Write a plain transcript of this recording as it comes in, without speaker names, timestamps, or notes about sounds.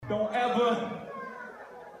Don't ever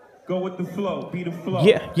go with the flow. Be the flow.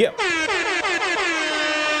 Yeah.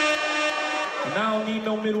 And I don't need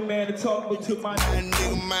no middleman to talk but to my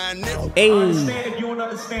nigga. Hey. I understand if you don't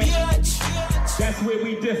understand. That's where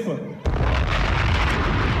we differ.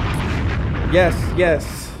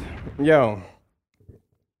 Yes. Yo.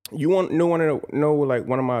 You want to know like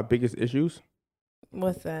one of my biggest issues?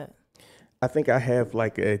 What's that? I think I have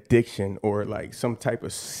like an addiction or like some type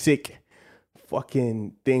of sick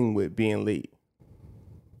fucking thing with being late.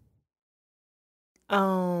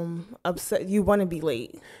 Upset. You want to be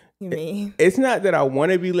late? You mean? It's not that I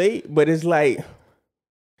want to be late, but it's like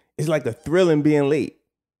a thrill in being late.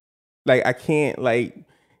 Like I can't like.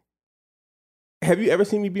 Have you ever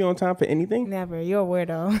seen me be on time for anything? Never. You're a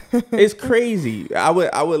weirdo. It's crazy. I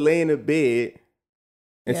would lay in the bid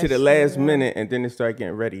until the last minute, and then it start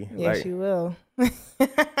getting ready. Yes, like, you will.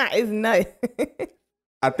 It's nuts.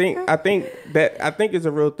 I think it's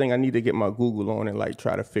a real thing. I need to get my Google on and like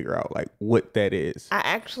try to figure out like what that is. I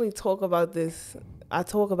actually talk about this. I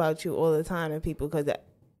talk about you all the time to people because,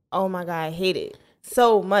 oh my God, I hate it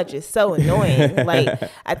so much. It's so annoying. Like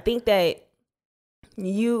I think that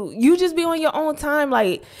you just be on your own time,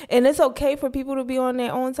 like, and it's okay for people to be on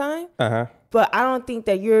their own time. But I don't think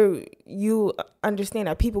that you understand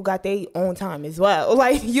that people got their own time as well.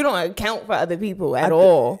 Like you don't account for other people at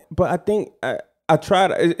all. But I think I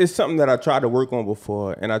tried. It's something that I tried to work on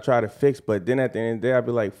before, and I try to fix. But then at the end of the day, I'd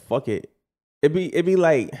be like, "Fuck it." It'd be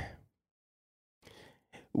like,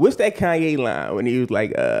 what's that Kanye line when he was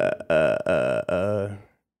like,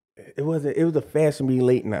 It was a fast and be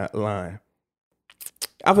late line.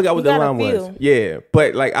 I forgot what the line was. Yeah,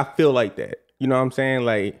 but like I feel like that. You know what I'm saying?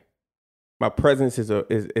 Like my presence is a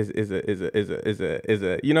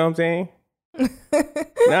you know what I'm saying?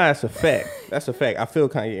 Nah, that's a fact. That's a fact. I feel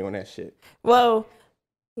Kanye on that shit. Well,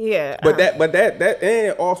 yeah. But that and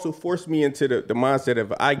it also forced me into the mindset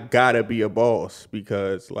of I gotta be a boss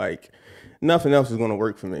because like nothing else is gonna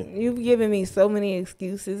work for me. You've given me so many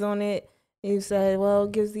excuses on it. You said, well,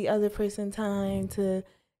 it gives the other person time to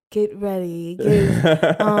get ready.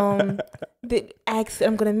 I'm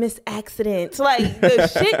gonna miss accidents. Like the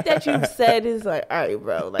shit that you've said is like, all right,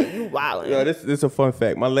 bro, like you wildin'. Yo, this is a fun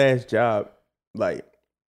fact. My last job, like,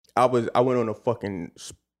 I went on a fucking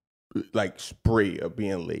like spree of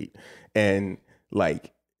being late, and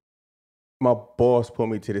like my boss put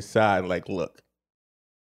me to the side and like, look,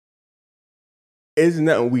 there's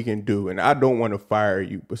nothing we can do, and I don't want to fire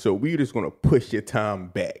you, but so we just gonna push your time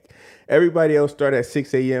back. Everybody else start at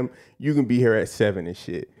 6 a.m. You can be here at 7 and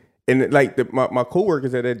shit. And like my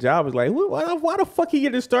coworkers at that job was like, why the fuck you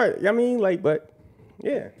get to start? I mean, like, but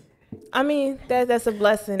yeah. I mean, that's a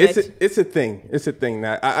blessing. It's a thing. It's a thing.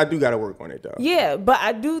 Now, I do got to work on it, though. Yeah, but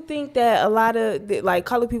I do think that a lot of, like,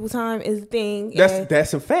 colored people time is a thing.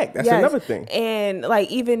 That's a fact. That's another thing. And, like,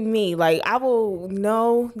 even me, like, I will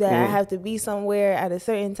know that I have to be somewhere at a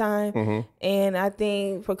certain time. And I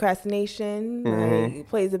think procrastination like,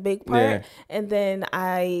 plays a big part. Yeah. And then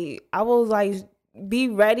I will, like, be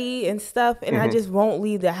ready and stuff, and I just won't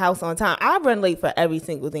leave the house on time. I run late for every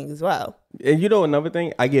single thing as well. And you know another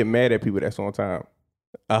thing, I get mad at people that's on time.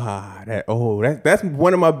 That's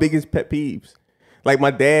one of my biggest pet peeves. Like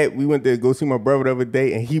my dad, we went to go see my brother the other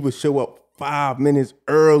day, and he would show up 5 minutes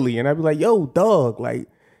early, and I'd be like, "Yo, dog, like."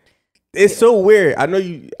 It's so weird. I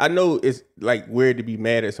know it's like weird to be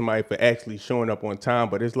mad at somebody for actually showing up on time,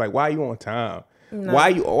 but it's like, why are you on time? No.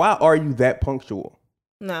 Why are you that punctual?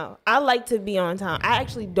 No, I like to be on time. I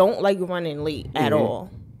actually don't like running late at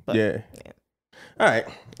all. But, yeah. All right.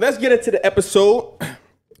 Let's get into the episode.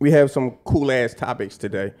 We have some cool ass topics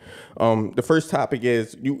today. The first topic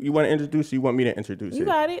is you want to introduce or you want me to introduce it? You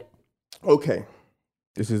got it. Okay.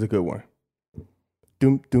 This is a good one.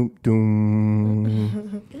 Doom doom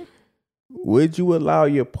doom. Would you allow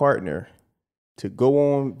your partner to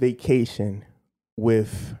go on vacation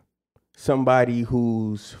with somebody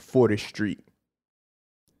who's for the street?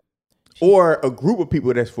 Or a group of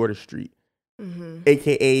people that's for the street,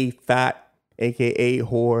 aka thought, aka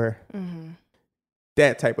whore,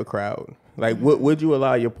 that type of crowd. Like, would you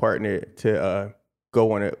allow your partner to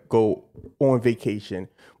go on vacation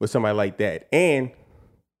with somebody like that? And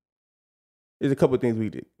there's a couple of things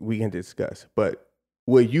we can discuss. But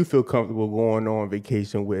would you feel comfortable going on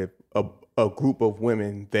vacation with a group of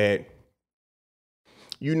women that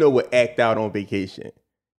you know would act out on vacation?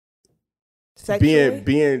 Sexually?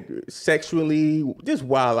 Being sexually, just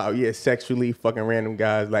wild out, sexually fucking random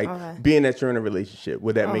guys, like being that you're in a relationship,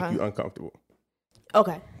 would that make you uncomfortable?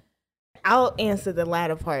 Okay. I'll answer the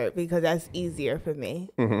latter part because that's easier for me.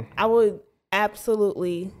 I would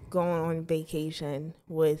absolutely go on vacation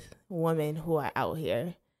with women who are out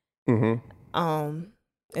here. and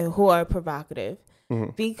who are provocative.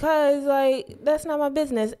 Because like that's not my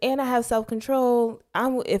business, and I have self-control.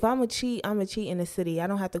 If I'm a cheat, I'm a cheat in the city. I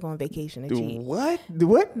don't have to go on vacation to cheat. What?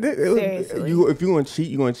 Seriously. If you gonna cheat,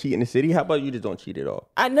 you gonna cheat in the city? How about you just don't cheat at all?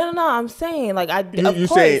 No. I'm saying like You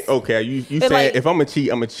saying okay? You saying like, if I'm a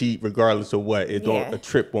cheat regardless of what? A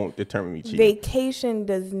trip won't determine me cheating. Vacation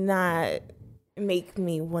does not make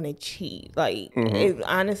me want to cheat. Like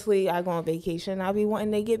honestly, I go on vacation, I'll be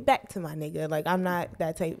wanting to get back to my nigga. Like I'm not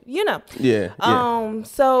that type, Yeah.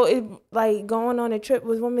 So it like going on a trip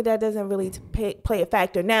with women that doesn't really play a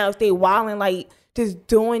factor. Now if they wilding like just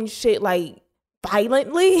doing shit like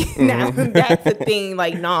violently, now that's the thing.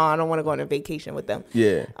 Like I don't want to go on a vacation with them.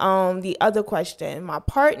 Yeah. The other question, my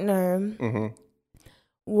partner.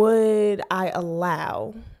 Would I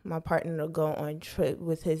allow my partner to go on trip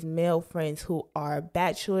with his male friends who are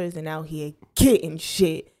bachelors and out here getting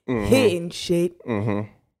shit, hitting shit?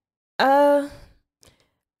 I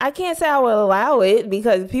can't say I would allow it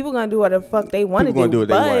because people gonna do what the fuck they want to do.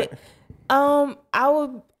 But I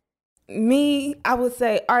would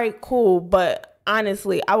say, all right, cool. But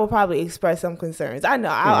honestly, I would probably express some concerns. I know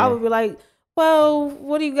I would be like, well,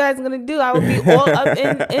 what are you guys gonna do? I would be all up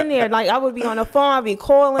in there. Like I would be on the phone. I'd be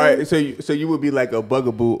calling. All right, so you would be like a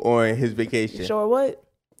bugaboo on his vacation. Sure would.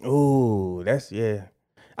 Ooh, that's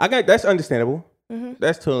that's understandable.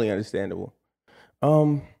 That's totally understandable.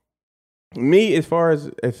 Me as far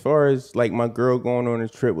as like my girl going on a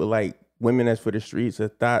trip with like women that's for the streets or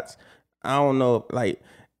thoughts, I don't know.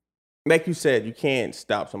 Like you said, you can't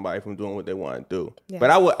stop somebody from doing what they want to do. Yeah. But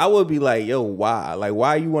I would be like, yo, why? Like,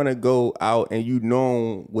 why you want to go out and you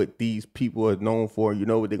know what these people are known for? You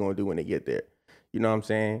know what they're gonna do when they get there. You know what I'm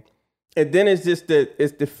saying? And then it's just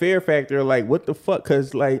the fear factor. Like, what the fuck?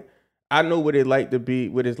 Because like I know what it's like to be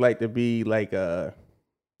like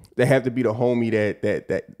they have to be the homie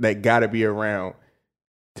that gotta be around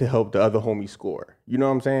to help the other homie score. You know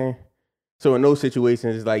what I'm saying? So in those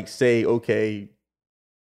situations, it's like say, okay,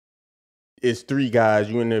 it's 3 guys,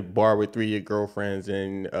 you in the bar with 3 of your girlfriends,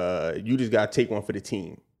 and you just gotta take one for the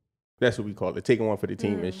team. That's what we call it, taking one for the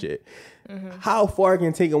team and shit. How far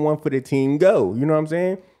can taking one for the team go? You know what I'm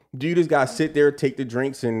saying? Do you just gotta sit there, take the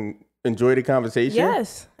drinks, and enjoy the conversation?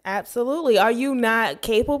 Yes, absolutely. Are you not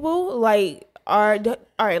capable? Like, all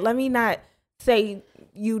right, let me not say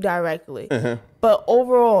you directly, but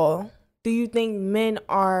overall, do you think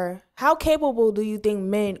how capable do you think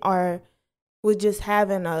men are with just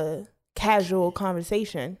having a casual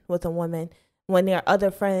conversation with a woman when their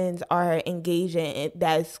other friends are engaging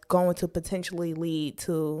that's going to potentially lead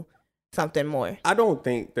to something more? I don't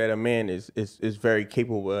think that a man is very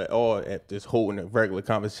capable at all at just holding a regular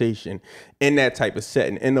conversation in that type of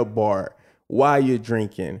setting, in a bar, while you're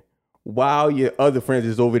drinking, while your other friends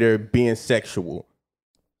is over there being sexual.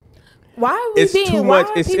 Why are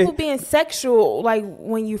people being sexual like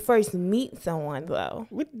when you first meet someone though?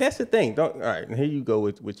 That's the thing. All right, here you go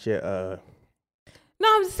with your No,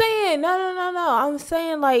 I'm saying no. I'm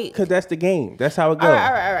saying like because that's the game. That's how it goes. All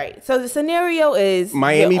right. So the scenario is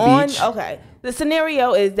Miami Beach. Okay. The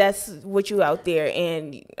scenario is that's what you out there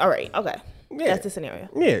and all right. Okay. Yeah. That's the scenario.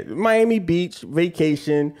 Yeah, Miami Beach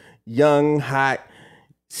vacation, young, hot,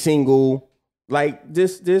 single. Like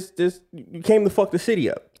this. You came to fuck the city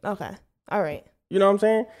up. Okay. All right. You know what I'm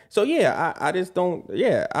saying? So yeah, I just don't.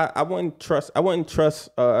 Yeah, I wouldn't trust.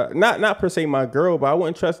 Not per se my girl, but I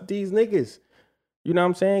wouldn't trust these niggas. You know what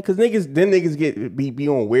I'm saying? Because niggas get be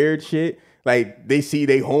on weird shit. Like they see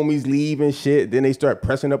they homies leave and shit, then they start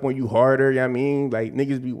pressing up on you harder. You know what I mean? Like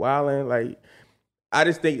niggas be wilding. Like I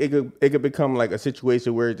just think it could become like a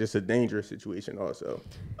situation where it's just a dangerous situation also.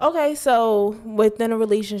 Okay, so within a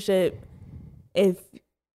relationship, if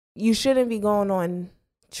you shouldn't be going on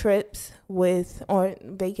trips or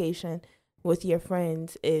vacation with your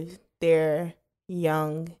friends if they're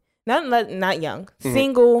young, not young,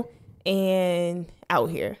 single and out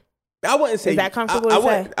here. I wouldn't say is that comfortable to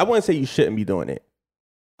say? I wouldn't say you shouldn't be doing it.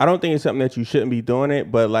 I don't think it's something that you shouldn't be doing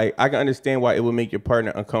it, but like I can understand why it would make your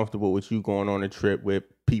partner uncomfortable with you going on a trip with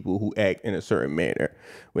people who act in a certain manner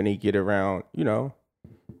when they get around, you know,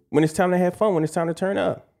 when it's time to have fun, when it's time to turn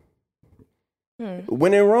up.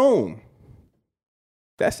 When in Rome.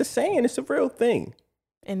 That's the saying. It's a real thing.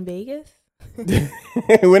 In Vegas?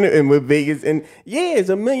 With Vegas. And yeah, it's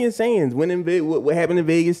a million sayings. When in Vegas, what happened in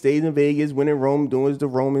Vegas stays in Vegas. When in Rome, doing as the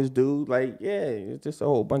Romans do. Like, yeah, it's just a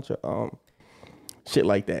whole bunch of shit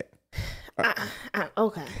like that.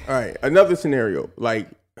 Okay. All right. Another scenario. Like,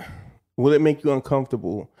 will it make you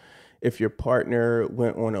uncomfortable if your partner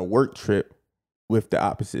went on a work trip with the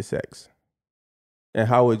opposite sex? And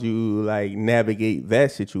how would you like navigate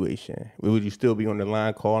that situation? Would you still be on the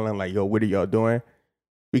line calling like, yo, what are y'all doing?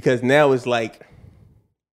 Because now it's like,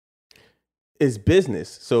 it's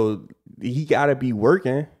business. So he got to be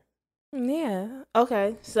working. Yeah.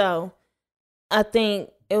 Okay. So I think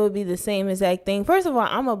it would be the same exact thing. First of all,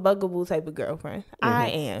 I'm a bugaboo type of girlfriend. I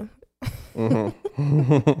am.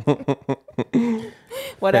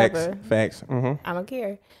 Whatever. Facts. I don't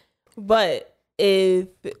care. But if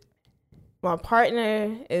my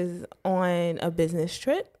partner is on a business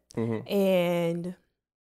trip and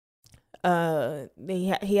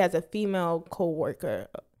he has a female coworker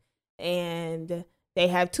and they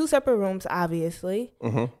have 2 separate rooms, obviously.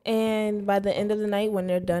 And by the end of the night, when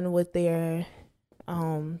they're done with their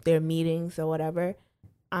meetings or whatever,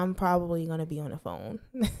 I'm probably gonna be on the phone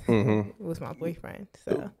with my boyfriend.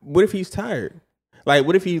 So, what if he's tired? Like,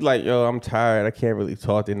 what if he's like, yo, I'm tired. I can't really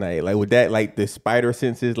talk tonight. Like, would that, like, the spider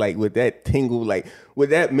senses, like, would that tingle? Like,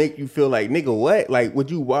 would that make you feel like, nigga, what? Like,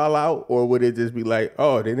 would you wild out? Or would it just be like,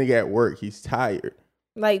 oh, the nigga at work, he's tired?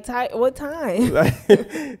 Like, what time?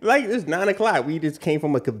 like it's 9 o'clock. We just came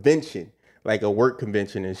from a convention, like a work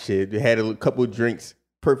convention and shit. We had a couple of drinks.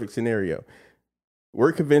 Perfect scenario.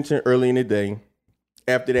 Work convention early in the day.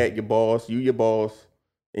 After that, your boss,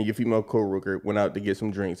 and your female coworker went out to get some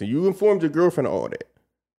drinks, and you informed your girlfriend of all that.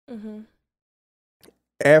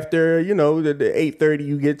 After, you know, the 8:30,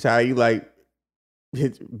 you get tired. You like,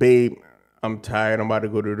 babe, I'm tired. I'm about to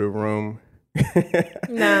go to the room.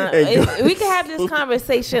 Nah, we can have this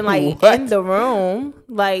conversation like in the room.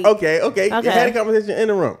 Like, okay. You had a conversation in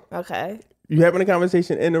the room. Okay. You having a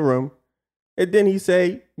conversation in the room, and then he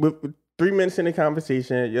say, with 3 minutes in the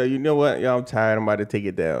conversation, yo, you know what? Yo, I'm tired. I'm about to take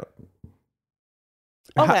it down.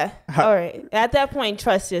 Okay. All right. At that point,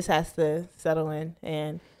 trust just has to settle in,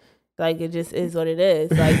 and like it just is what it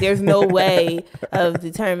is. Like there's no way of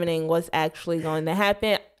determining what's actually going to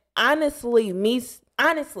happen. Honestly,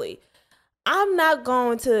 I'm not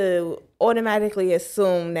going to automatically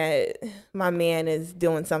assume that my man is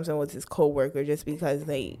doing something with his coworker just because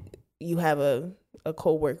you have a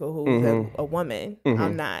coworker who's a woman.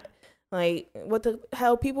 I'm not. Like, what the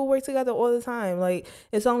hell? People work together all the time. Like,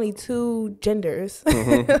 it's only 2 genders.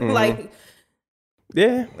 Like,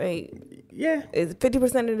 yeah. Like, yeah. It's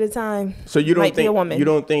 50% of the time. So you don't think a woman. You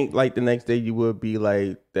don't think like the next day you would be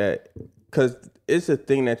like that? Because it's a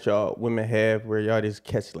thing that y'all women have where y'all just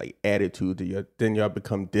catch like attitude to then y'all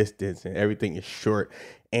become distant and everything is short,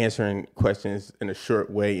 answering questions in a short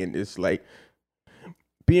way, and it's like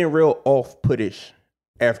being real off-puttish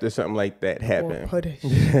after something like that happened.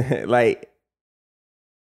 Like,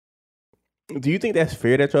 do you think that's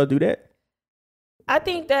fair that y'all do that? I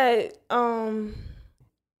think that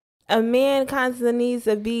a man constantly needs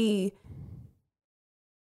to be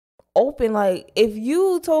open. Like, if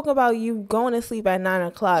you talk about you going to sleep at 9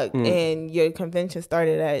 o'clock and your convention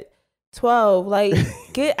started at 12, like,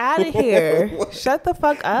 get out of here. Shut the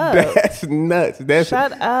fuck up. That's nuts.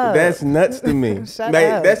 Shut up. That's nuts to me. Shut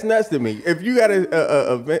up. That's nuts to me. If you got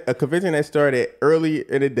a convention that started early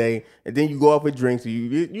in the day and then you go out for drinks,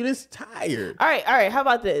 you just tired. All right. How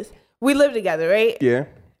about this? We live together, right? Yeah.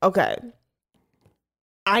 Okay.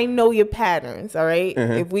 I know your patterns, all right?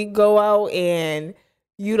 If we go out and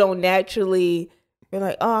you don't naturally... You're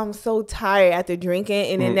like, oh, I'm so tired after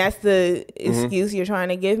drinking, and then that's the excuse you're trying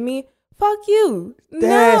to give me. Fuck you.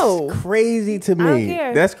 That's crazy to me. I don't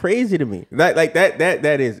care. That's crazy to me.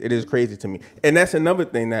 It is crazy to me. And that's another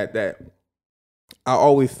thing that I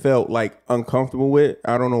always felt like uncomfortable with.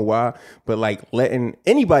 I don't know why, but like letting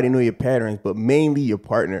anybody know your patterns, but mainly your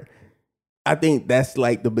partner. I think that's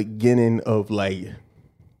like the beginning of like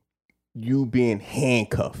you being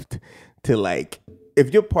handcuffed to like,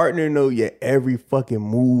 if your partner know your every fucking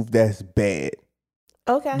move, that's bad.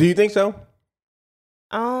 Okay. Do you think so?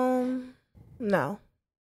 No.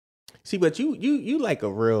 See, but you like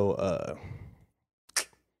a real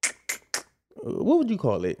what would you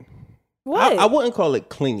call it? What? I wouldn't call it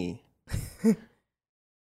clingy.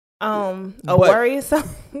 Worrisome.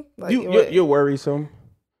 Like, you're worrisome.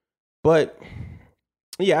 But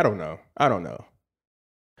yeah, I don't know. I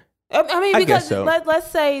mean, because so.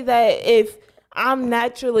 let's say that if I'm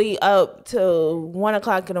naturally up till 1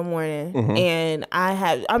 o'clock in the morning and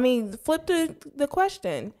flip the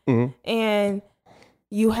question and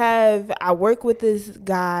I work with this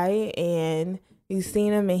guy and you've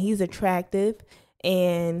seen him and he's attractive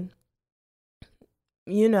and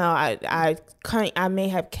you know, I may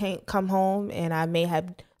have come home and I may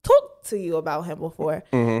have talked to you about him before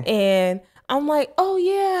and I'm like, oh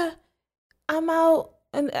yeah, I'm out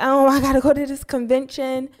and I gotta go to this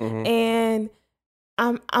convention and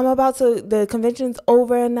I'm about to, the convention's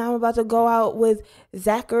over and now I'm about to go out with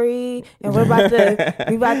Zachary and we about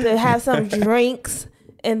to have some drinks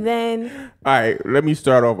and then. All right, let me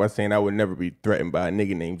start off by saying I would never be threatened by a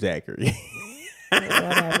nigga named Zachary.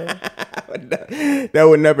 Whatever. That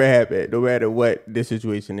would never happen, no matter what the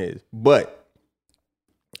situation is. But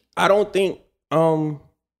I don't think, no,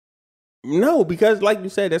 because like you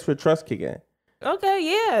said, that's where trust kick in. Okay,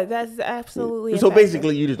 yeah, that's absolutely. So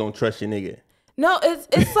basically, you just don't trust your nigga. No,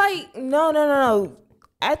 it's like no.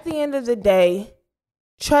 At the end of the day,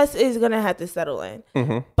 trust is gonna have to settle in.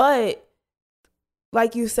 Mm-hmm. But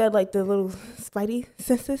like you said, like the little spidey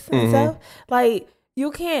senses and stuff, like you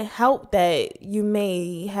can't help that you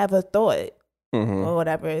may have a thought or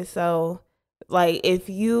whatever. So, like if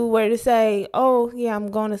you were to say, "Oh yeah, I'm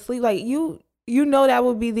going to sleep," like you know that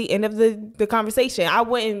would be the end of the conversation.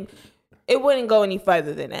 It wouldn't go any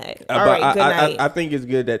further than that. All right, good night. I think it's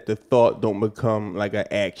good that the thought don't become like an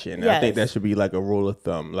action. Yes. I think that should be like a rule of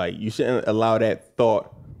thumb. Like you shouldn't allow that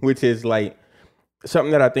thought, which is like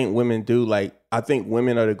something that I think women do. Like I think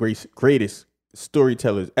women are the greatest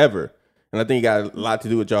storytellers ever, and I think it got a lot to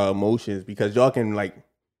do with y'all emotions because y'all can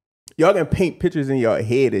paint pictures in your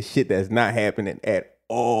head of shit that's not happening at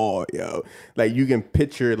all, yo. Like you can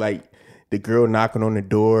picture like the girl knocking on the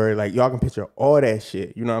door, like y'all can picture all that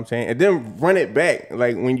shit. You know what I'm saying? And then run it back,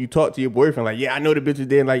 like when you talk to your boyfriend, like, yeah, I know the bitch is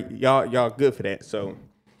dead. Like y'all good for that. So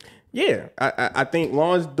yeah, I think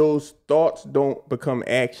long as those thoughts don't become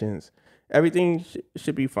actions, everything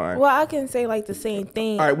should be fine. Well, I can say like the same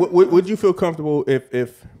thing. All right, would you feel comfortable if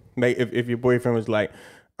your boyfriend was like,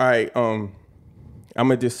 all right, I'm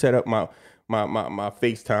gonna just set up my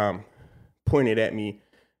FaceTime pointed at me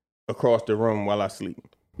across the room while I sleep?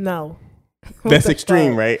 No. That's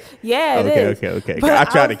extreme, right? Yeah, Okay. I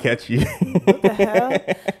tried to catch you. What the hell?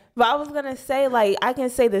 But I was gonna say, like, I can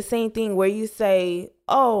say the same thing where you say,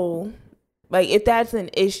 oh, like if that's an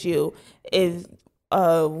issue, if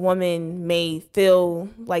a woman may feel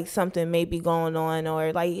like something may be going on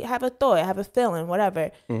or like have a thought, have a feeling, whatever.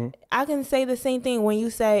 Mm-hmm. I can say the same thing when you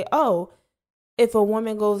say, oh, if a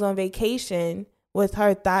woman goes on vacation with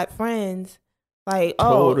her thought friends, like,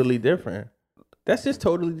 totally different. That's just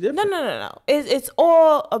totally different. No. It's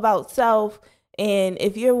all about self. And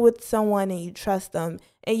if you're with someone and you trust them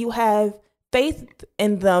and you have faith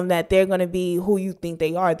in them that they're going to be who you think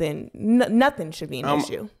they are, then nothing should be an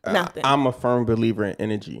issue. Nothing. I'm a firm believer in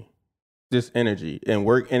energy. Just energy. And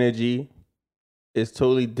work energy is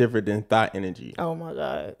totally different than thought energy. Oh, my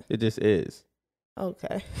God. It just is.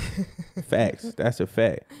 Okay. Facts. That's a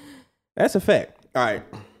fact. All right.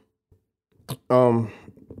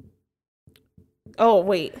 Oh,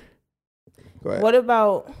 wait. Go ahead. What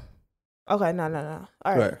about... Okay, no.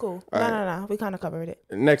 All right, cool. All No. We kind of covered it.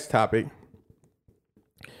 Next topic.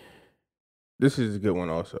 This is a good one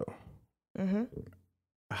also. Mm-hmm.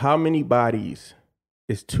 How many bodies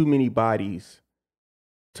is too many bodies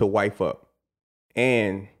to wife up?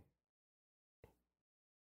 And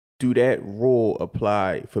do that rule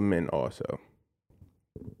apply for men also?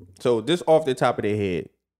 So just off the top of their head,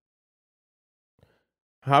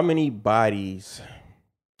 how many bodies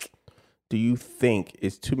do you think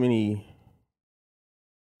is too many?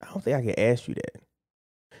 I don't think I can ask you that.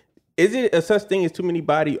 Is it a such thing as too many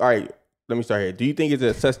bodies? All right, let me start here. Do you think it's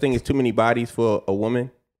a such thing as too many bodies for a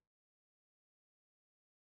woman?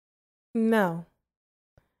 No.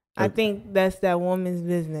 I think that's that woman's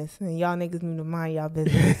business, and y'all niggas need to mind y'all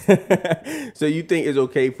business. So you think it's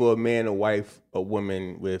okay for a man to wife a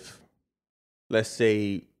woman with, let's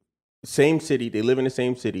say, same city, they live in the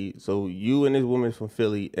same city, so you and this woman's from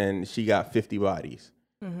Philly, and she got 50 bodies.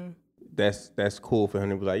 Mm-hmm. That's cool for him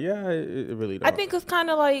to be like, yeah, it really don't. I think it's kind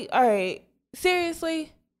of like, all right,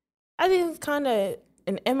 seriously, I think it's kind of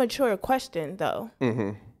an immature question, though.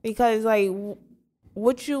 Mm-hmm. Because, like,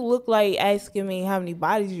 what you look like asking me how many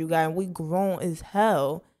bodies you got, and we grown as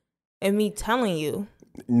hell, and me telling you.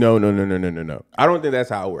 No. I don't think that's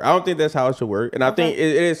how it works. I don't think that's how it should work. And I think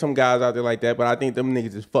it is some guys out there like that, but I think them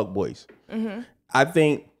niggas is fuck boys. Mm-hmm. I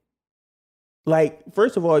think, like,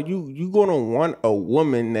 first of all, you gonna want a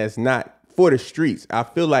woman that's not for the streets. I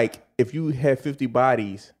feel like if you have 50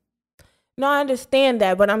 bodies. No, I understand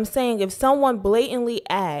that, but I'm saying if someone blatantly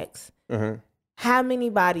asks, how many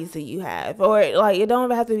bodies do you have? Or, like, it don't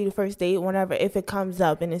even have to be the first date, whenever, if it comes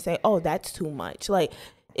up and they say, oh, that's too much. Like,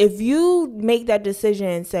 if you make that decision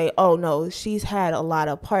and say, oh, no, she's had a lot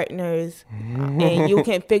of partners and you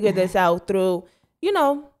can figure this out through,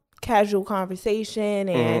 casual conversation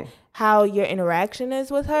and how your interaction is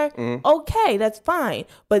with her, okay, that's fine.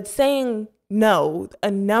 But saying, no, a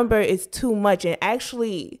number is too much and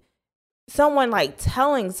actually someone like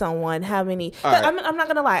telling someone how many. Right. I'm not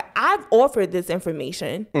gonna lie. I've offered this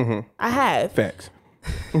information. I have. Facts.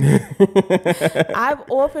 I've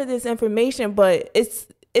offered this information, but it's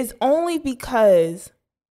only because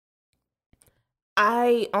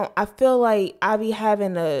I feel like I be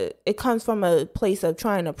having it comes from a place of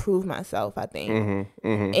trying to prove myself, I think.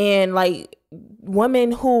 And like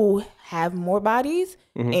women who have more bodies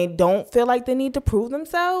and don't feel like they need to prove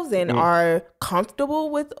themselves and are comfortable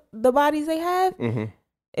with the bodies they have,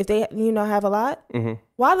 if they have a lot,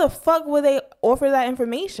 why the fuck would they offer that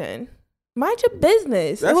information? Mind your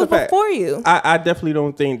business. That's it was a fact. before you. I definitely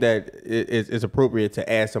don't think that it's appropriate to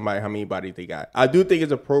ask somebody how many bodies they got. I do think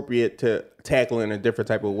it's appropriate to tackle in a different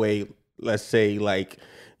type of way. Let's say like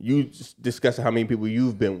you discussing how many people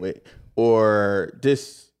you've been with, or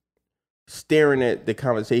just staring at the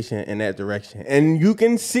conversation in that direction. And you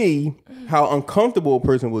can see how uncomfortable a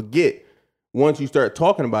person will get once you start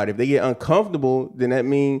talking about it. If they get uncomfortable, then that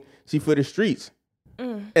means she for the streets.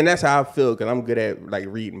 And that's how I feel, because I'm good at like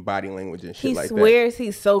reading body language and shit like that. He swears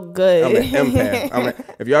he's so good. I'm an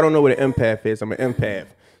empath. If y'all don't know what an empath is, I'm an empath.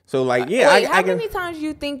 So like, yeah. Wait, how many times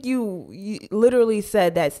you think you literally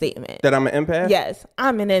said that statement? That I'm an empath? Yes,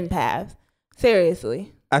 I'm an empath.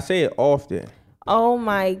 Seriously. I say it often. Oh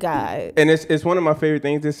my God. And it's one of my favorite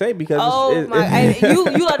things to say, because you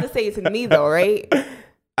love to say it to me though, right?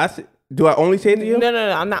 Do I only say it to you? No.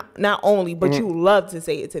 I'm not only, but you love to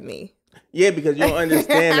say it to me. Yeah, because you don't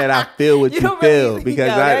understand that I feel what you feel. Because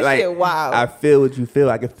I feel what you feel.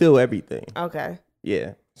 I can feel everything. Okay.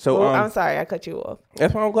 Yeah. So I'm sorry I cut you off.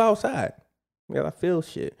 That's why I don't go outside. Yeah, I feel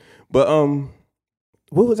shit. But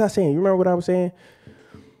what was I saying? You remember what I was saying?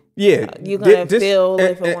 Yeah. You're gonna feel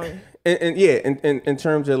if a woman. And yeah, in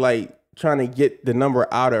terms of like trying to get the number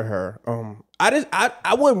out of her.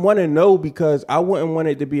 I wouldn't want to know, because I wouldn't want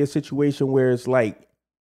it to be a situation where it's like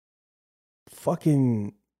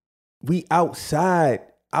fucking we outside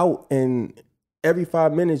out, and every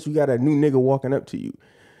 5 minutes you got a new nigga walking up to you.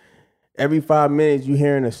 Every 5 minutes you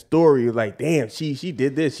hearing a story like, damn, she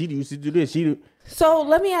did this, she used to do this, So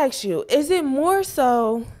let me ask you, is it more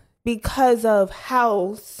so because of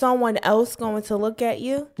how someone else going to look at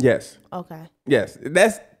you? Yes. Okay. Yes.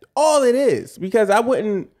 That's all it is. Because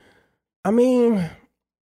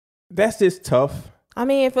that's just tough. I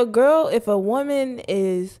mean, if a woman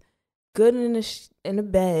is good in the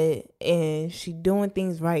bed and she doing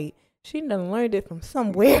things right, she done learned it from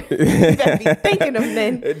somewhere. You gotta be thinking of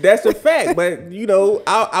men. That's a fact. But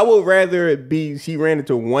I would rather it be she ran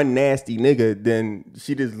into one nasty nigga than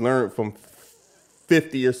she just learned from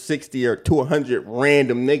 50 or 60 or 200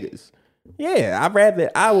 random niggas. Yeah,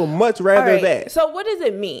 I would much rather that. So what does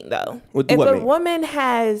it mean though? What woman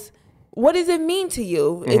has, what does it mean to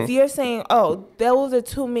you if you're saying, oh, those are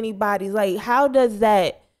too many bodies? Like,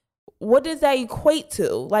 what does that equate to?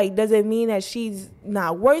 Like, does it mean that she's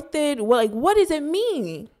not worth it? What does it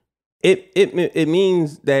mean? It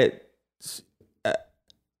means that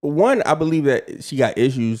one, I believe that she got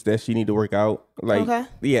issues that she need to work out. Like, okay.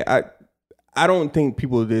 Yeah, I don't think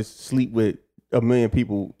people just sleep with a million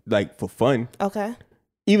people like for fun. Okay.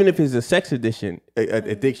 Even if it's a sex addiction,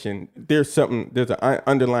 there's an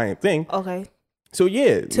underlying thing. Okay. So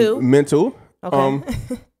yeah, 2 mental.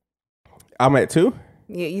 Okay. I'm at 2.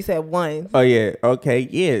 Yeah, you said 1. Oh yeah. Okay.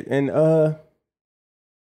 Yeah, and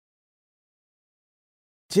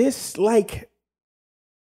just like,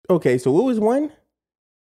 okay. So what was 1?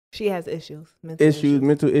 She has issues.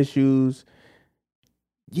 Mental issues.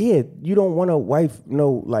 Yeah, you don't want a wife.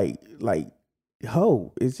 No, like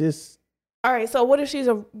hoe. It's just. All right. So what if she's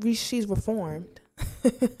reformed?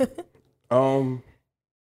 Can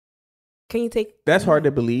you take? That's hard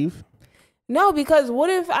to believe. No, because what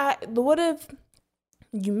if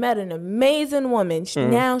you met an amazing woman?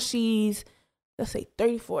 Now she's, let's say,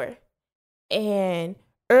 34, and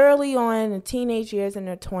early on in teenage years, in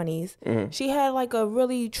her 20s, she had like a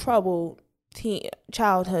really troubled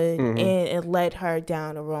childhood, and it led her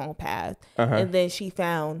down the wrong path. And then she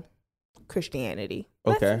found Christianity.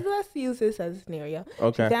 Okay. Let's use this as a scenario.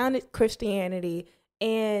 Okay. She found Christianity,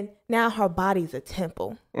 and now her body's a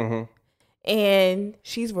temple. And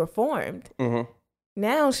she's reformed.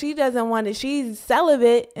 Now she doesn't want it. She's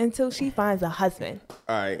celibate until she finds a husband.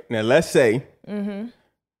 All right. Now let's say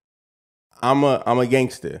I'm a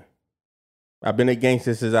gangster. I've been a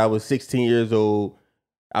gangster since I was 16 years old.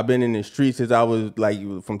 I've been in the streets since I was like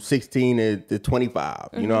from 16 to 25.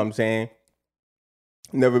 You know what I'm saying?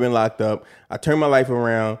 Never been locked up. I turned my life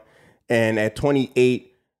around, and at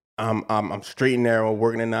 28, I'm straight and narrow,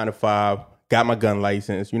 working a 9 to 5. Got my gun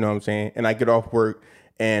license. You know what I'm saying? And I get off work,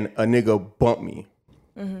 and a nigga bumped me.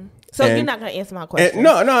 So you're not gonna answer my question.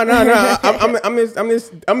 No.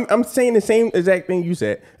 I'm saying the same exact thing you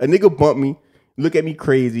said. A nigga bump me, look at me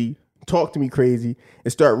crazy, talk to me crazy,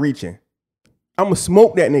 and start reaching. I'ma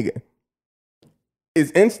smoke that nigga.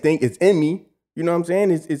 It's instinct. It's in me. You know what I'm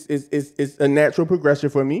saying? It's a natural progression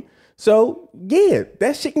for me. So yeah,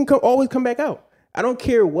 that shit can always come back out. I don't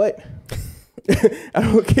care what. I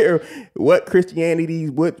don't care what Christianity,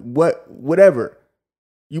 whatever.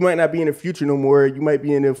 You might not be in the future no more. You might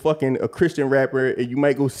be in a Christian rapper, and you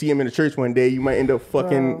might go see him in the church one day. You might end up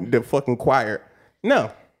fucking the fucking choir.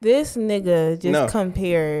 No. This nigga just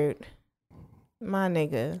compared my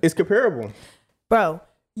nigga. It's comparable. Bro,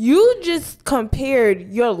 you just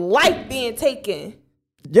compared your life being taken.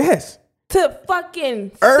 Yes. To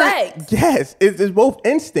fucking sex. Yes. It's both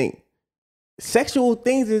instinct. Sexual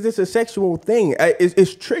things is just a sexual thing.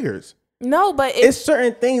 It's triggers. No, but it's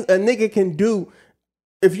certain things a nigga can do.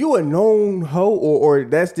 If you a known hoe or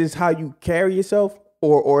that's just how you carry yourself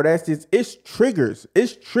or that's just, it's triggers.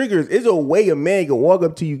 It's triggers. It's a way a man can walk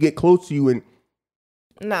up to you, get close to you and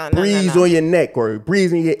breathe on your neck or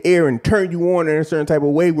breathe in your ear and turn you on in a certain type of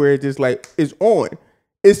way where it's just like, it's on.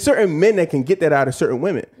 It's certain men that can get that out of certain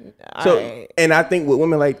women. And I think with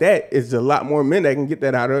women like that, it's a lot more men that can get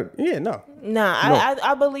that out of,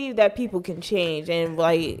 I believe that people can change. And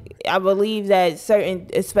like, I believe that certain,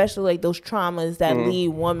 especially like those traumas that lead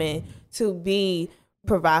women to be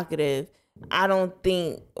provocative. I don't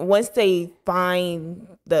think once they find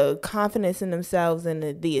the confidence in themselves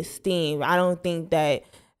and the esteem, I don't think that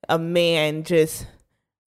a man just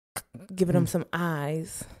giving them some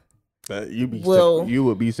eyes. You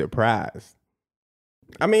would be surprised.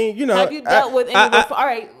 I mean, you know, have you dealt with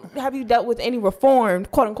any? Have you dealt with any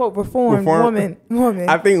reformed, quote unquote, reformed woman?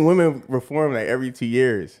 I think women reform like every 2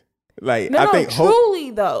 years. Like,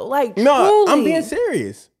 truly though, like no, truly. I'm being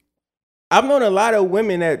serious. I've known a lot of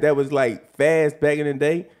women that was like fast back in the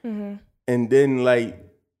day, and then like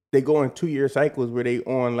they go in 2-year cycles where they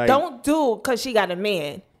on like don't do because she got a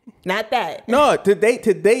man. Not that. No, today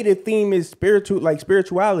the theme is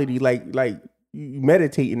spirituality, like you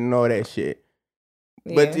meditating and all that shit.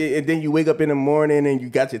 Yeah. But and then you wake up in the morning and you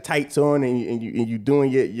got your tights on and you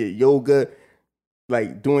doing your yoga,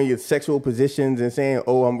 like doing your sexual positions and saying,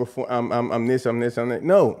 "Oh, I'm this, I'm that."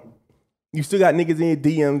 No, you still got niggas in your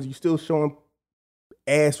DMs. You still showing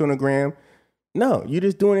ass on the gram. No, you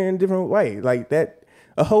just doing it in a different way. Like that,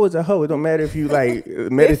 a hoe is a hoe. It don't matter if you like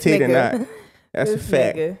meditate or not. That's a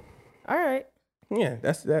fact. Nigga. All right. Yeah,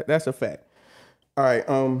 that's a fact. All right.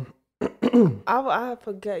 I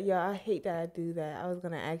forget, y'all. I hate that I do that. I was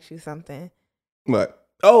gonna ask you something. What?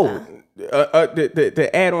 Oh, to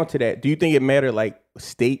add on to that, do you think it mattered like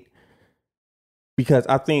state? Because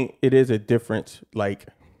I think it is a difference. Like,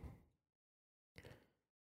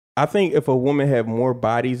 I think if a woman have more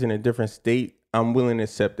bodies in a different state, I'm willing to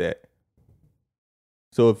accept that.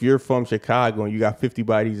 So if you're from Chicago and you got 50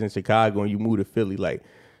 bodies in Chicago and you move to Philly, like,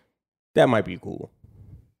 that might be cool.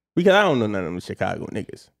 Because I don't know none of them Chicago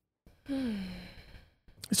niggas.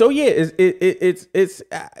 So yeah,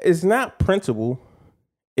 it's not principle.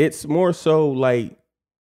 It's more so like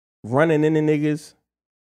running into niggas.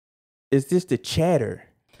 It's just the chatter.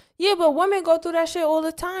 Yeah, but women go through that shit all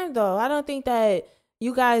the time though. I don't think that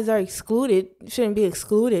you guys are shouldn't be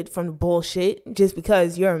excluded from the bullshit just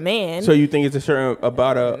because you're a man. So you think it's a certain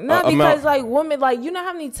because amount? Like women, like, you know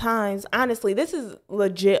how many times, honestly, this is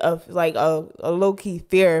legit of like a low key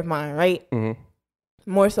fear of mine, right? Mm-hmm.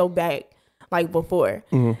 More so back like before.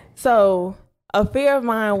 Mm-hmm. So a fear of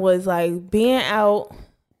mine was like being out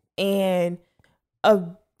and a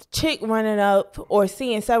chick running up or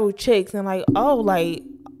seeing several chicks and like, oh, like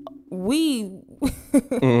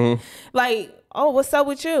mm-hmm. like, oh, what's up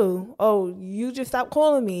with you? Oh, you just stopped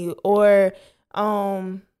calling me. Or,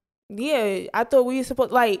 yeah, I thought we were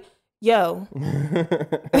supposed, like, yo.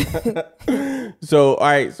 So, all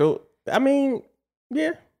right. So, I mean,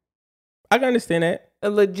 yeah, I can understand that. A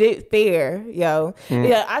legit fear, yo. Mm-hmm.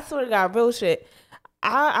 Yeah, I swear to God, real shit.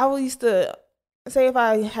 I used to say if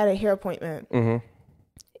I had a hair appointment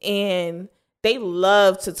and they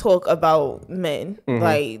love to talk about men. Mm-hmm.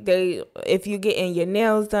 Like if you're getting your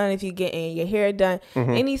nails done, if you're getting your hair done,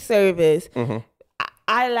 any service,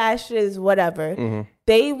 eyelashes, whatever,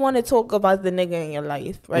 they want to talk about the nigga in your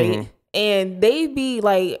life, right? And they be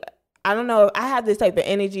like, I don't know, I have this type of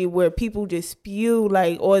energy where people just spew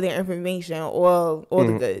like all their information, all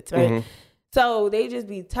the goods, right? So they just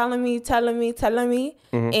be telling me,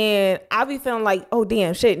 and I'll be feeling like, oh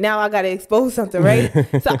damn, shit, now I gotta expose something, right?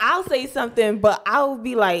 So I'll say something, but I'll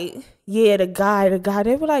be like, yeah, the guy.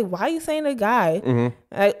 They be like, why are you saying the guy?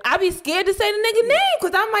 Like, I be scared to say the nigga name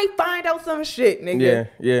because I might find out some shit, nigga.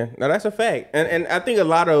 Yeah. No, that's a fact, and I think a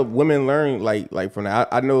lot of women learn like from that.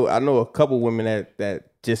 I know a couple women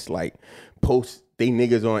that just like post they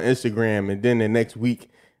niggas on Instagram, and then the next week,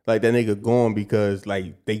 like, that nigga gone because,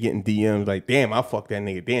 like, they getting DMs like, damn, I fuck that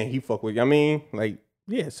nigga. Damn, he fuck with you. I mean, like,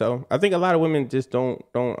 yeah. So I think a lot of women just don't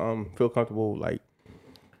feel comfortable, like,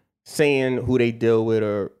 saying who they deal with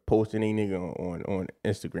or posting a nigga on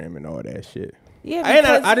Instagram and all that shit. Yeah,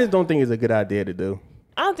 and I just don't think it's a good idea to do.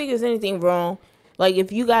 I don't think there's anything wrong. Like,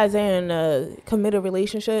 if you guys are in a committed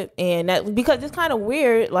relationship, and that, because it's kind of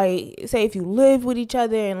weird, like, say if you live with each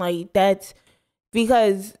other, and like, that's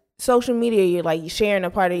because social media, you're sharing a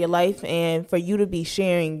part of your life, and for you to be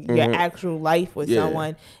sharing your actual life with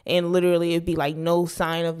someone, and literally it'd be like no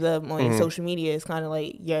sign of them on social media, it's kind of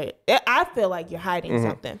like I feel like you're hiding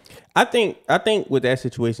something. I think with that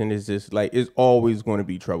situation is just like, it's always going to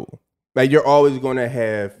be trouble. Like, you're always going to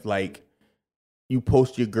have, like, you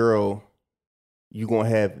post your girl, you going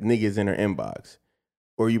to have niggas in her inbox,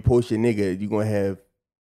 or you post your nigga, you going to have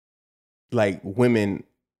like women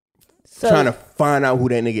trying to find out who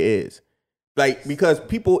that nigga is. Like, because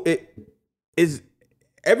people, it is,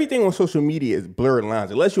 everything on social media is blurred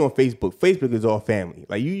lines. Unless you're on Facebook. Facebook is all family.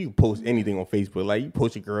 Like, you post anything on Facebook. Like, you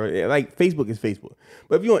post your girl. Like, Facebook is Facebook.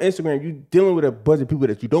 But if you're on Instagram, you're dealing with a bunch of people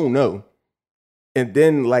that you don't know. And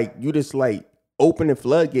then, like, you just, like, open the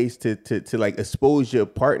floodgates to like, expose your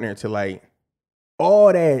partner to, like,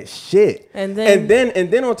 all that shit. And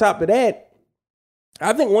then on top of that,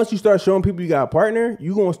 I think once you start showing people you got a partner,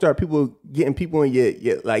 you're going to start getting people in your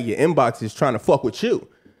inboxes trying to fuck with you.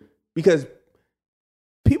 Because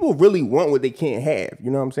people really want what they can't have. You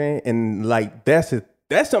know what I'm saying? And, like, that's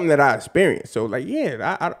something that I experienced. So, like,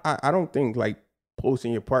 yeah, I don't think, like,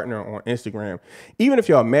 posting your partner on Instagram, even if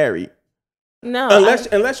y'all married, no,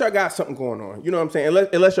 unless y'all got something going on. You know what I'm saying?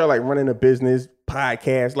 Unless y'all, like, running a business,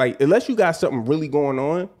 podcast, like, unless you got something really going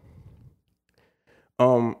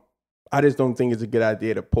on, I just don't think it's a good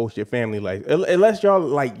idea to post your family life, unless y'all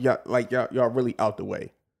y'all really out the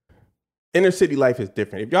way. Inner city life is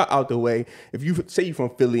different. If y'all out the way, if you say you from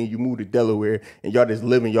Philly and you move to Delaware and y'all just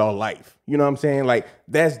living y'all life, you know what I'm saying? Like,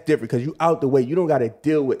 that's different because you out the way. You don't got to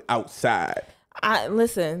deal with outside.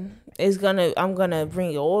 Listen, I'm gonna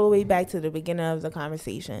bring you all the way back to the beginning of the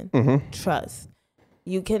conversation. Trust.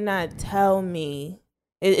 You cannot tell me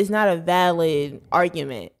it's not a valid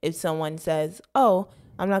argument if someone says, "Oh,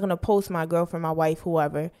 I'm not gonna post my girlfriend, my wife,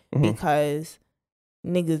 whoever, because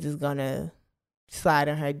niggas is gonna slide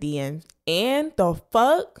in her DMs." And the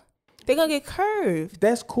fuck, they're gonna get curved.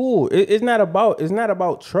 That's cool. It's not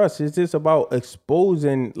about trust. It's just about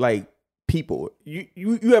exposing, like, people. You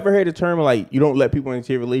ever heard the term, like, you don't let people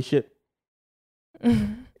into your relationship?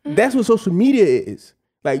 That's what social media is.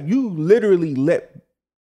 Like, you literally let.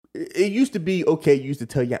 It used to be, okay, you used to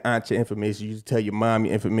tell your aunt your information, you used to tell your mom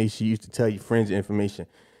your information, you used to tell your friends your information.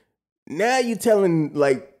 Now you're telling,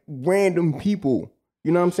 like, random people,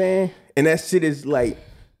 you know what I'm saying? And that shit is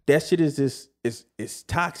just, it's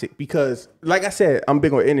toxic because, like I said, I'm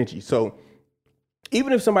big on energy. So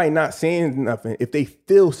even if somebody not saying nothing, if they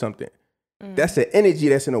feel something, that's the energy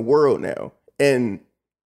that's in the world now. And,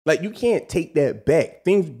 like, you can't take that back.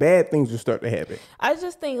 Bad things will start to happen. I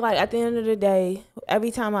just think, like, at the end of the day, every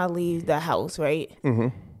time I leave the house, right,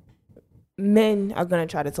 men are going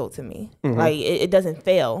to try to talk to me. Like, it doesn't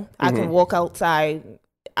fail. I can walk outside.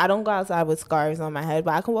 I don't go outside with scarves on my head,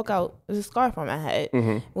 but I can walk out with a scarf on my head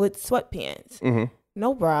with sweatpants,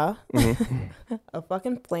 no bra, a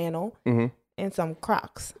fucking flannel, and some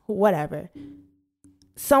Crocs, whatever.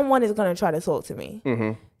 Someone is going to try to talk to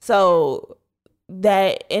me. So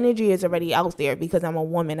that energy is already out there because I'm a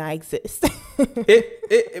woman. I exist. But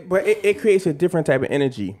it creates a different type of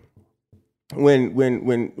energy when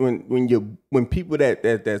people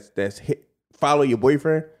that's follow your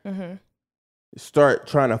boyfriend start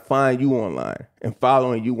trying to find you online and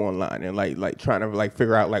following you online and like trying to, like,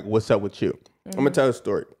 figure out, like, what's up with you. I'm gonna tell a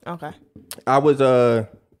story. Okay. I was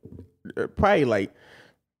probably, like,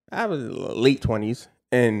 I was late 20s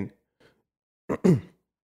and.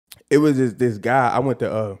 It was this guy. I went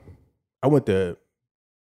to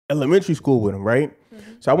elementary school with him, right?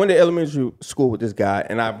 So I went to elementary school with this guy,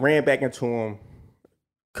 and I ran back into him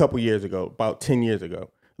a couple years ago, about 10 years ago,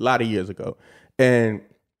 a lot of years ago. And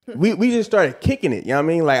we just started kicking it. You know what I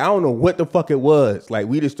mean? Like, I don't know what the fuck it was. Like,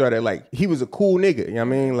 we just started, like, he was a cool nigga. You know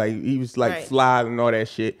what I mean? Like, he was like fly and all that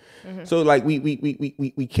shit. So like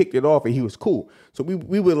we kicked it off and he was cool. So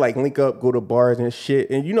we would like link up, go to bars and shit.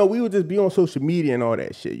 And you know, we would just be on social media and all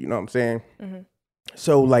that shit. You know what I'm saying?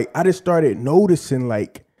 So like I just started noticing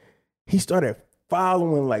like he started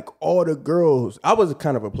following like all the girls. I was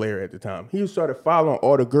kind of a player at the time. He started following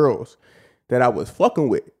all the girls that I was fucking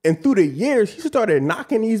with. And through the years, he started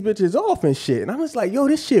knocking these bitches off and shit. And I was like, yo,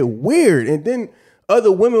 this shit weird. And then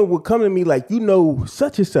other women would come to me like, you know,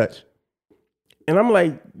 such and such. And I'm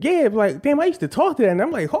like, yeah, like, damn, I used to talk to that. And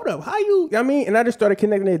I'm like, hold up, how you, I mean? And I just started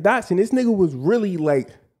connecting the dots. And this nigga was really like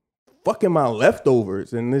fucking my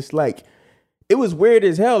leftovers. And it's like, it was weird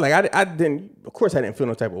as hell. Like I didn't, of course I didn't feel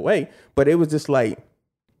no type of way, but it was just like,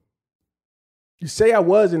 you say I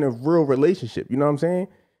was in a real relationship, you know what I'm saying?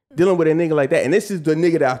 Dealing with a nigga like that. And this is the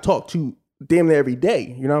nigga that I talk to damn near every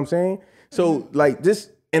day, you know what I'm saying? So like this,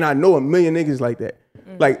 and I know a million niggas like that.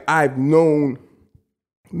 Like I've known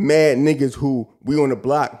mad niggas who we on the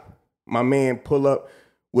block, my man pull up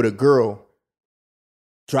with a girl,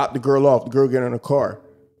 drop the girl off, the girl get in a car.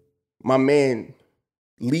 My man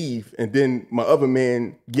leave, and then my other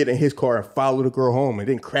man get in his car and follow the girl home and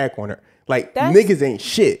then crack on her. Like, niggas ain't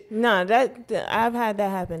shit. No, that I've had that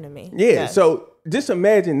happen to me. Yeah, so just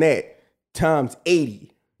imagine that times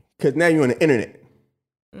 80, because now you're on the internet.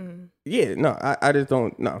 Yeah, no, I just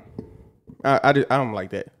don't, no. I don't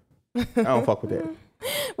like that. I don't fuck with that.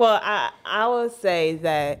 Well, I would say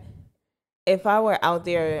that if I were out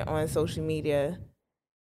there on social media,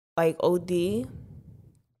 like OD,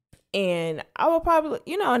 and I would probably,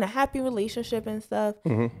 you know, in a happy relationship and stuff,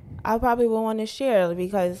 I probably would want to share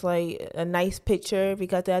because, like, a nice picture.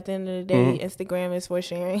 Because at the end of the day, Instagram is for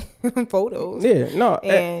sharing photos. Yeah, no.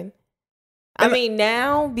 And I mean,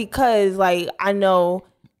 now because, like, I know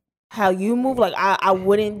how you move, like, I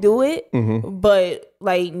wouldn't do it, but,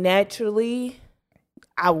 like, naturally,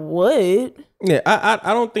 I would. Yeah,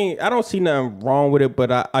 I don't see nothing wrong with it,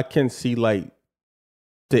 but I can see, like,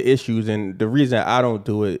 the issues, and the reason I don't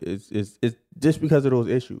do it is just because of those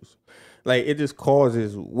issues. Like, it just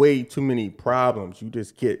causes way too many problems. You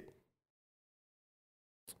just get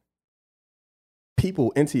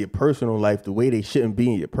people into your personal life the way they shouldn't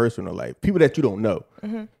be in your personal life. People that you don't know.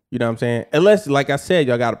 You know what I'm saying? Unless, like I said,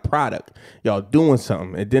 y'all got a product, y'all doing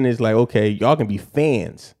something, and then it's like, okay, y'all can be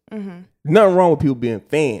fans. Nothing wrong with people being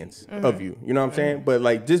fans of you. You know what I'm saying? But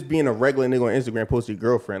like just being a regular nigga on Instagram, post your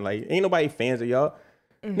girlfriend, like ain't nobody fans of y'all.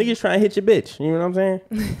 Niggas trying to hit your bitch. You know what I'm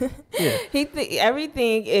saying? Yeah.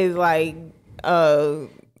 Everything is like, oh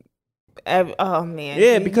man.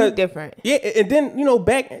 Yeah, because different. Yeah, and then you know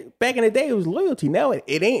back in the day it was loyalty. Now it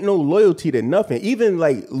ain't no loyalty to nothing. Even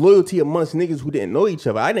like loyalty amongst niggas who didn't know each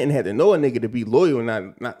other. I didn't have to know a nigga to be loyal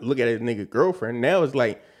and not look at a nigga girlfriend. Now it's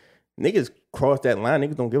like niggas cross that line.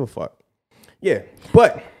 Niggas don't give a fuck. Yeah,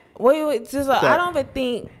 but wait. Just I don't even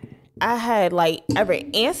think I had like ever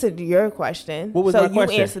answered your question. What was my question?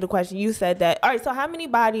 So you answered the question. You said that. All right. So how many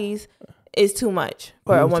bodies is too much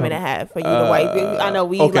for a woman to have for you to wife? I know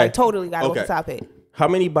we like totally got off the topic. How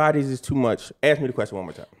many bodies is too much? Ask me the question one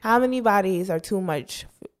more time. How many bodies are too much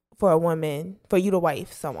for a woman for you to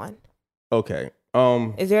wife someone? Okay.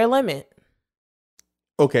 Is there a limit?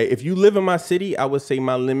 Okay. If you live in my city, I would say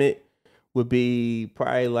my limit would be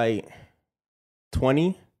probably like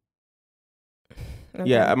 20. Okay.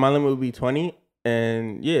 Yeah, my limit would be 20.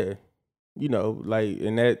 And yeah, you know, like,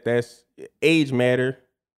 and that's age matter.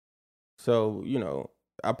 So, you know,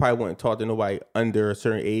 I probably wouldn't talk to nobody under a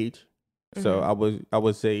certain age. So I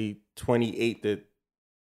would say 28 to,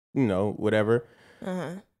 you know, whatever.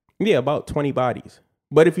 Yeah, about 20 bodies.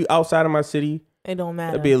 But if you outside of my city, it don't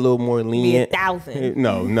matter. It'd be a little more lenient. Be 1,000.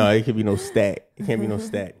 No, it could be no stack. It can't be no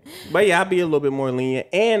stack. But yeah, I'd be a little bit more lenient.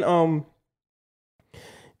 And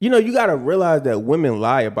you know, you gotta realize that women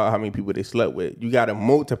lie about how many people they slept with. You gotta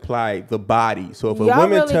multiply the body. So if a woman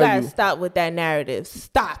really tell gotta you, stop with that narrative.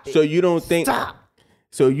 Stop it. So you don't think? Stop.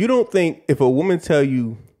 So you don't think if a woman tell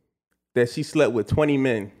you that she slept with 20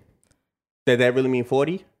 men, that really mean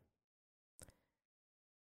 40?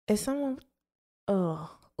 Is someone?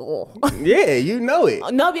 Yeah, you know it.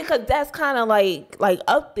 No, because that's kind of like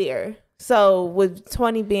up there. So with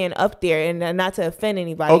 20 being up there, and not to offend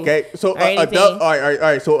anybody. Okay, so a dub. All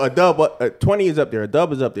right. So a dub, 20 is up there. A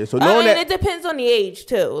dub is up there. So knowing that it depends on the age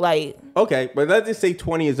too. Like okay, but let's just say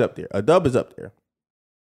 20 is up there. A dub is up there.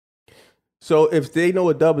 So if they know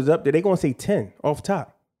a dub is up there, they're gonna say 10 off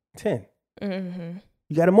top. 10.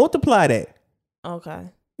 You got to multiply that. Okay.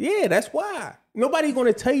 Yeah, that's why nobody's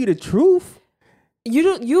gonna tell you the truth.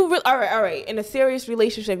 All right. In a serious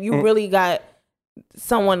relationship, you really got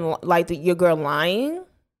someone like your girl lying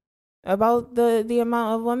about the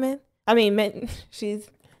amount of women? I mean, men she's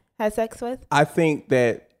had sex with? I think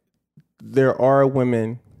that there are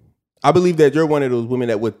women. I believe that you're one of those women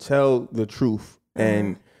that would tell the truth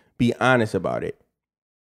and be honest about it.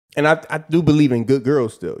 And I do believe in good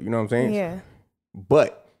girls still. You know what I'm saying? Yeah.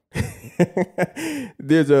 But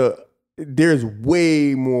there's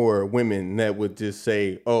way more women that would just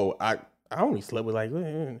say, "Oh, I only slept with like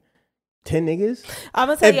 10 niggas." I'm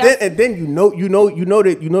gonna tell you, and then you know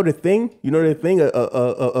the thing.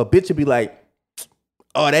 A bitch would be like,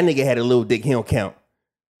 "Oh, that nigga had a little dick. He don't count."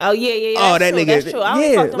 Oh yeah. Oh, that true, nigga. That's true. I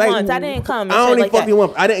only fucked him once. I didn't come. I only fucked him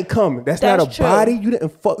once. I didn't come. That's not a true. body. You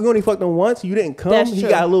didn't fuck. You only fucked him once. You didn't come. That's he true.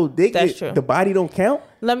 got a little dick. That's true. The body don't count.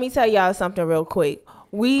 Let me tell y'all something real quick.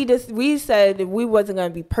 We said that we wasn't gonna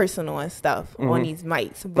be personal and stuff on these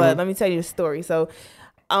mics, but let me tell you the story. So,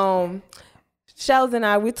 Shells and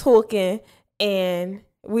I, we're talking, and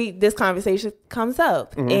this conversation comes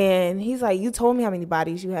up, and he's like, "You told me how many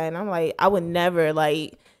bodies you had," and I'm like, "I would never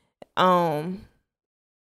like, no.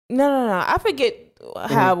 I forget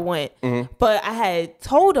how it went, but I had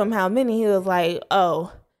told him how many. He was like,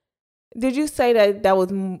 "Oh, did you say that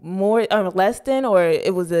was more or less than, or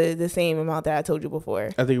it was the same amount that I told you before?"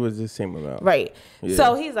 I think it was the same amount. Right. Yeah.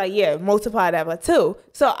 So he's like, "Yeah, multiply that by 2."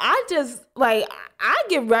 So I just like, I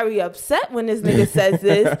get very upset when this nigga says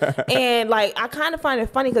this, and like I kind of find it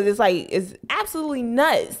funny because it's absolutely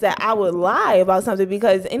nuts that I would lie about something,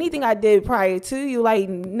 because anything I did prior to you, like,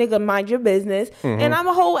 nigga, mind your business, and I'm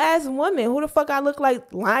a whole ass woman. Who the fuck I look like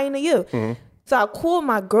lying to you? So I called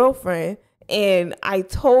my girlfriend. And I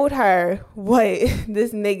told her what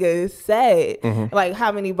this nigga said, like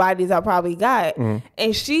how many bodies I probably got.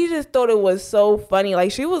 And she just thought it was so funny.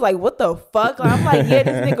 Like, she was like, "What the fuck?" Like, I'm like, yeah,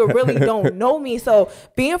 this nigga really don't know me. So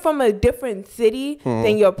being from a different city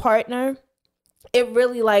than your partner, it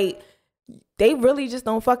really like, they really just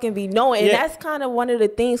don't fucking be knowing. And that's kind of one of the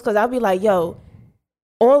things, because I'll be like, yo,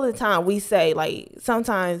 all the time we say, like,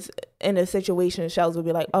 sometimes in a situation, Shells will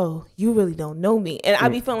be like, "Oh, you really don't know me," and I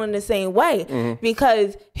be feeling the same way,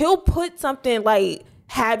 because he'll put something like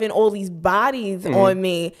having all these bodies on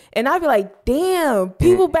me, and I'll be like, "Damn,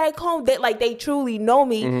 people back home that like they truly know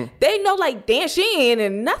me, they know like, damn, she ain't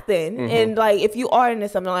in nothing." And like, if you are into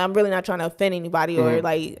something, like, I'm really not trying to offend anybody, or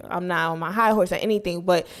like I'm not on my high horse or anything,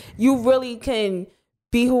 but you really can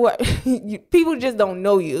be who people just don't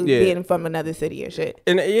know you being from another city or shit.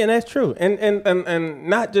 And that's true. And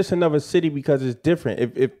not just another city, because it's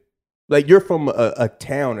different. If like you're from a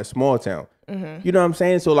town, a small town, you know what I'm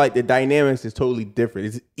saying? So like the dynamics is totally different.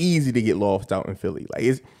 It's easy to get lost out in Philly. Like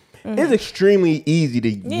it's extremely easy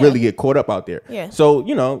to really get caught up out there. Yeah. So,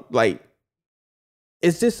 you know, like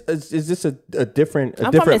it's just a different I'm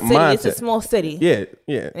different from a city. mindset. It's a small city. Yeah.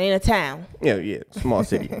 It ain't a town. Yeah, small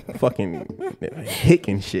city. Fucking hick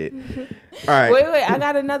and shit. All right. Wait. I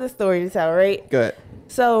got another story to tell, right? Go ahead.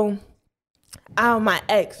 So, my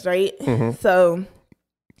ex, right? So,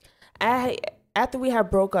 after we had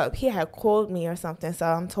broke up, he had called me or something. So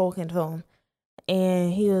I'm talking to him,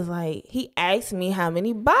 and he was like, he asked me how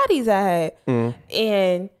many bodies I had,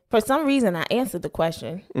 and for some reason I answered the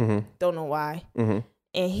question. Don't know why.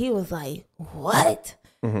 And he was like, "What?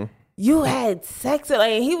 You had sex?"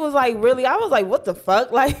 Like, he was like, really? I was like, what the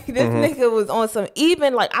fuck? Like, this nigga was on some,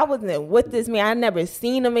 even like I wasn't with this man. I never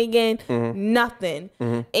seen him again. Nothing.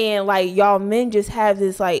 And like, y'all men just have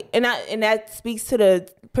this like, and that speaks to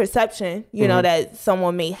the perception, you know, that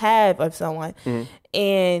someone may have of someone.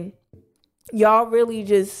 And y'all really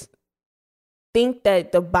just think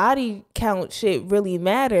that the body count shit really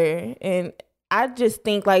matter. And I just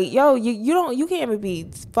think like, yo, you can't even be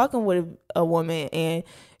fucking with a woman, and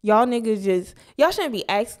y'all niggas y'all shouldn't be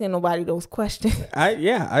asking nobody those questions. I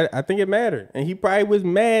think it mattered, and he probably was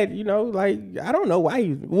mad. You know, like, I don't know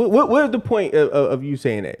why. What was the point of you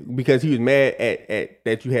saying that? Because he was mad at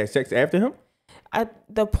that you had sex after him.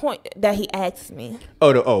 The point that he asked me.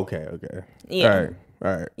 Okay. Yeah.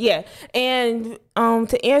 All right. Yeah. And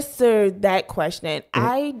to answer that question,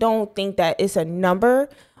 I don't think that it's a number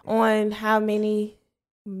on how many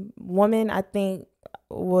women I think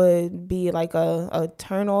would be like a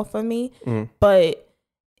turn off for me. But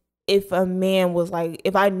if a man was like,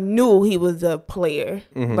 if I knew he was a player,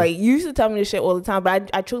 like, you used to tell me this shit all the time, but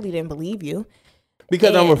I truly didn't believe you.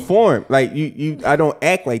 Because I'm reformed. Like, I don't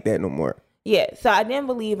act like that no more. Yeah, so I didn't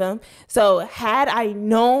believe him. So had I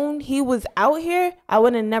known he was out here, I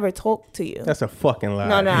would have never talked to you. That's a fucking lie.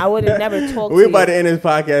 No, I would have never talked to you. We're about to end this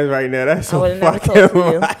podcast right now. That's a fucking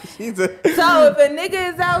lie. So if a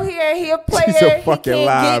nigga is out here, he a player, she's a he fucking can't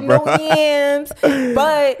lie, get bro. no yams. But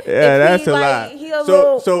yeah, if that's he, a like, lie. He a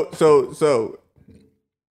little, So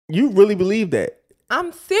You really believe that?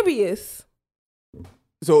 I'm serious.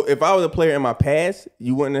 So if I was a player in my past,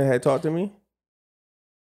 you wouldn't have had talked to me?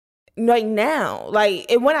 Like now, like,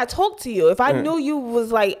 and when I talk to you, if I knew you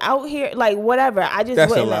was like out here, like whatever, I just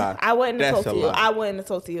That's a wouldn't. lie. I wouldn't have That's talked to a you. lie. I wouldn't have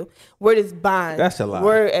talked to you. Word is bond. That's a lie.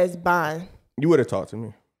 Word as bond. You would have talked to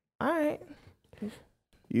me. All right.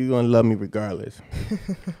 You're going to love me regardless.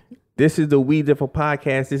 This is the We Differ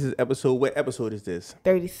podcast. This is episode, what episode is this?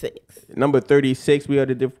 36. Number 36. We are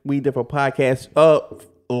the We Differ podcast.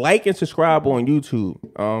 Like and subscribe on YouTube.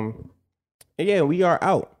 And yeah, we are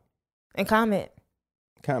out. And comment.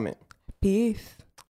 Comment. Peace.